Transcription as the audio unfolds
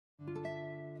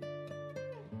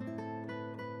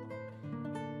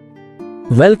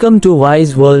Welcome to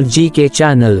Wise World GK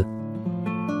channel.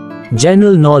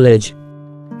 General knowledge.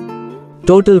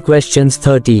 Total questions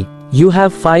 30. You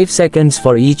have 5 seconds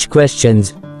for each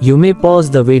questions. You may pause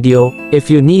the video if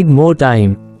you need more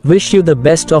time. Wish you the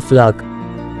best of luck.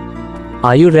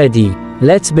 Are you ready?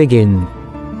 Let's begin.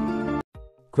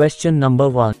 Question number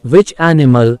 1. Which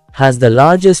animal has the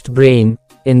largest brain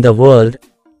in the world?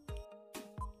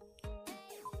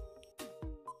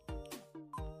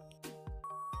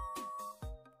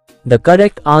 The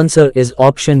correct answer is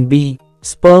option B,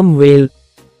 sperm whale.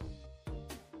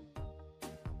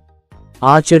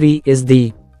 Archery is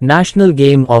the national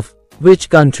game of which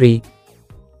country?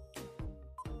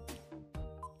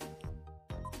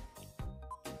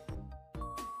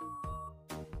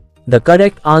 The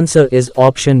correct answer is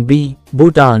option B,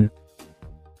 Bhutan.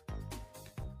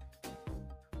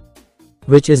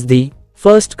 Which is the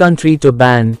first country to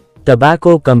ban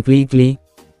tobacco completely?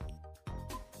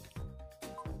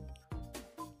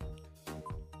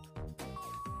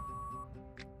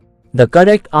 The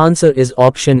correct answer is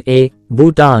option A,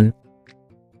 Bhutan.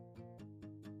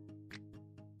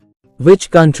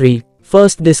 Which country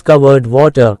first discovered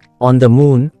water on the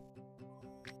moon?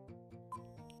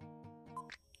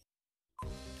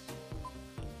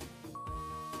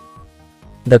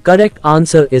 The correct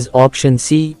answer is option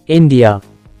C, India.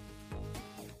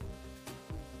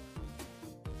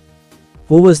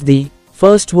 Who was the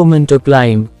first woman to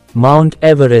climb Mount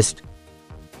Everest?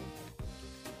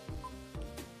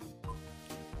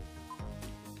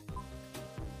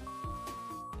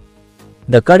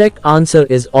 The correct answer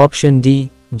is option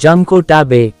D, Junko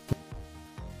Tabe.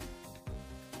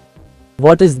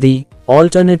 What is the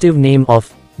alternative name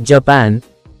of Japan?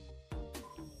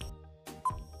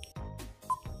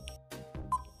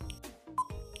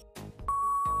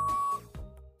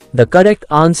 The correct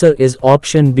answer is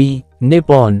option B,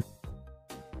 Nippon.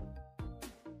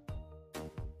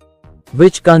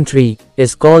 Which country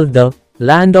is called the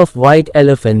land of white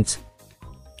elephants?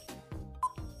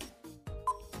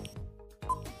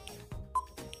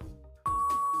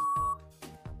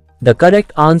 The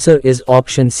correct answer is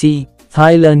option C,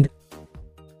 Thailand.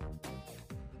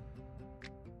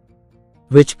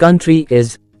 Which country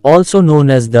is also known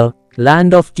as the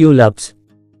land of tulips?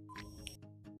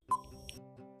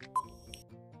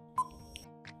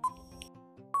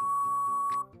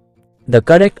 The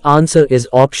correct answer is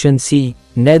option C,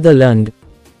 Netherlands.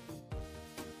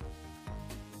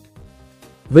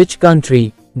 Which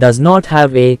country does not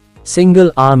have a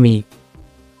single army?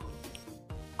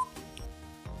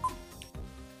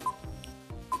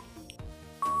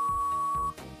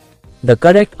 The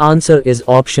correct answer is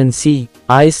option C,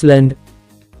 Iceland.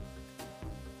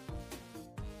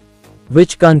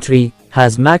 Which country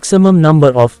has maximum number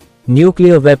of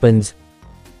nuclear weapons?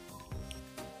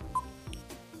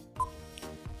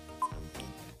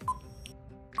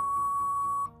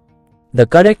 The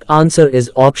correct answer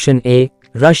is option A,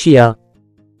 Russia.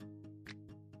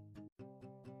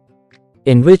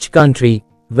 In which country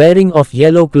wearing of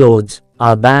yellow clothes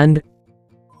are banned?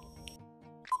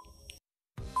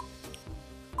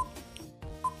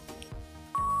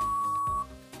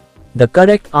 The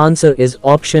correct answer is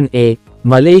option A,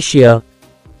 Malaysia.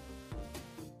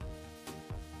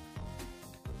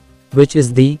 Which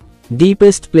is the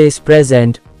deepest place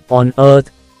present on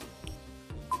Earth?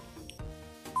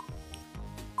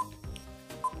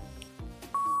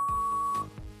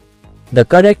 The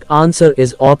correct answer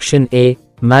is option A,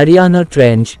 Mariana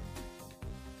Trench.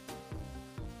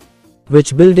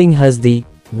 Which building has the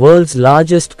world's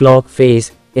largest clock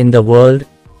face in the world?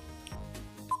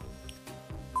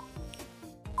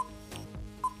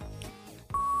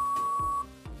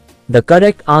 The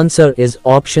correct answer is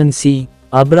option C,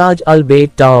 Abraj Al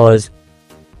Bait Towers.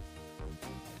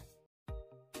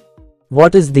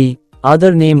 What is the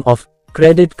other name of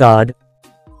credit card?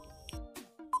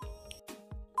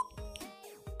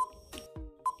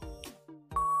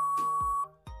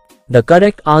 The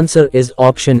correct answer is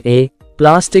option A,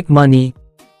 plastic money.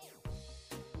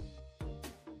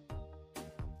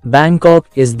 Bangkok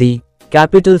is the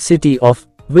capital city of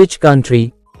which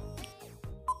country?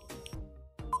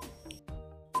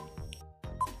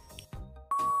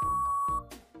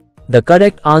 The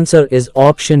correct answer is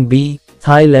option B,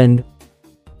 Thailand.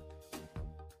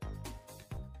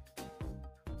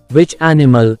 Which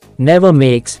animal never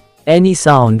makes any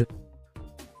sound?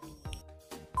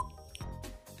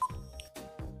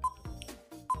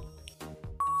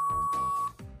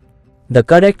 The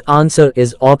correct answer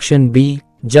is option B,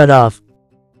 giraffe.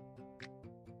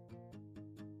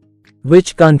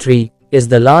 Which country is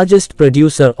the largest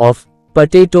producer of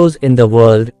potatoes in the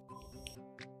world?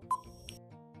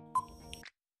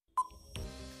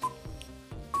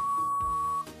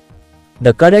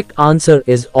 The correct answer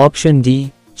is option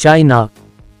D, China.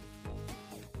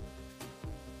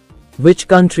 Which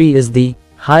country is the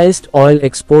highest oil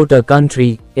exporter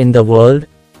country in the world?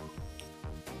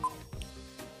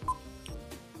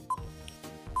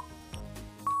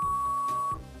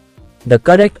 The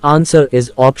correct answer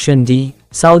is option D,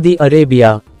 Saudi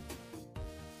Arabia.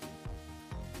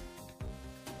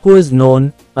 Who is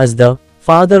known as the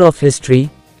father of history?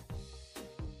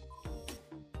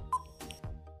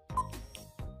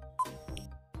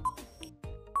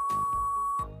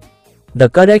 The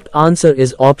correct answer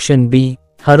is option B,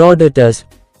 Herodotus.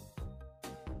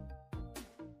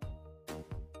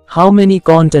 How many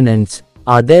continents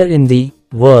are there in the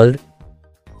world?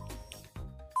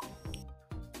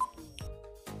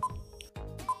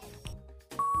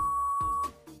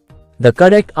 The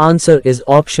correct answer is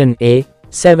option A,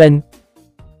 7.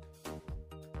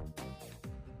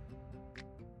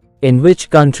 In which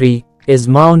country is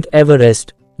Mount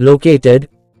Everest located?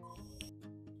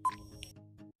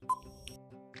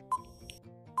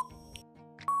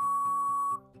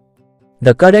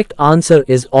 The correct answer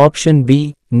is option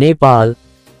B, Nepal.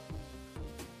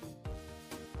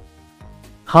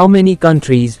 How many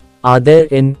countries are there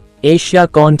in Asia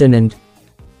continent?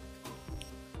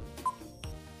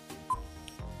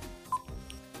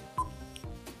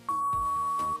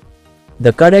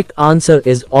 The correct answer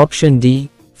is option D,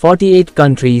 48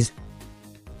 countries.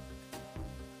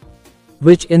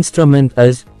 Which instrument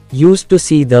is used to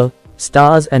see the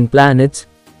stars and planets?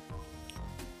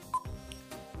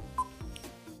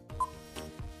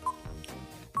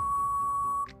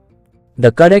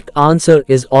 The correct answer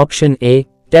is option A,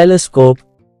 telescope.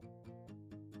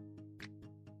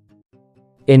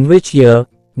 In which year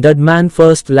did man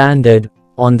first landed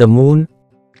on the moon?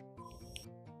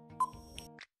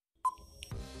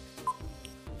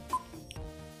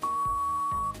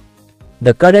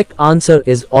 The correct answer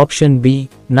is option B,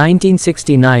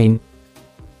 1969.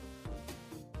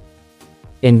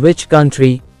 In which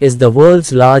country is the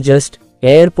world's largest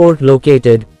airport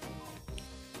located?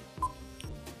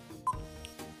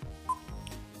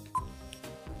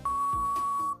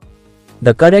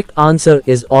 The correct answer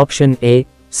is option A,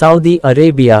 Saudi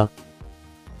Arabia.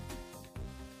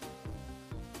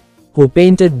 Who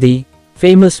painted the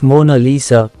famous Mona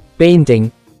Lisa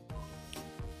painting?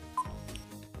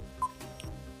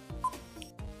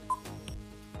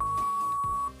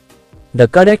 The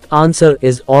correct answer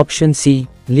is option C,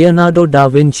 Leonardo da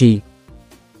Vinci.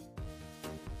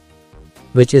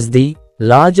 Which is the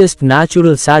largest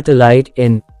natural satellite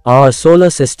in our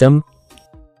solar system?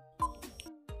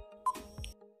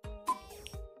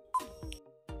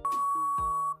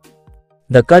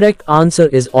 The correct answer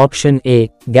is option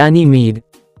A, Ganymede.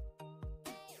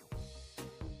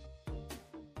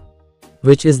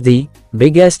 Which is the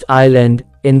biggest island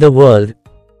in the world?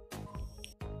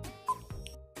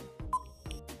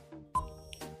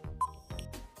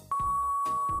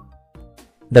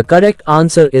 The correct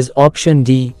answer is option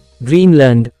D,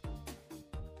 Greenland.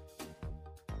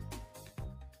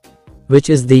 Which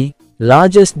is the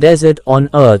largest desert on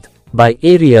Earth by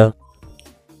area?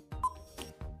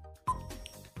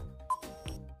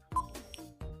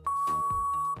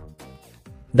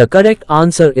 The correct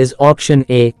answer is option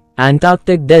A,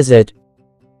 Antarctic Desert.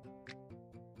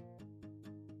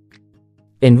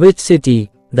 In which city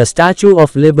the Statue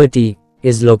of Liberty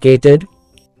is located?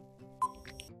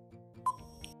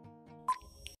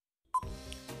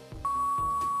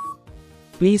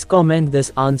 Please comment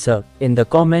this answer in the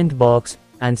comment box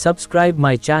and subscribe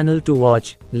my channel to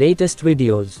watch latest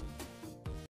videos.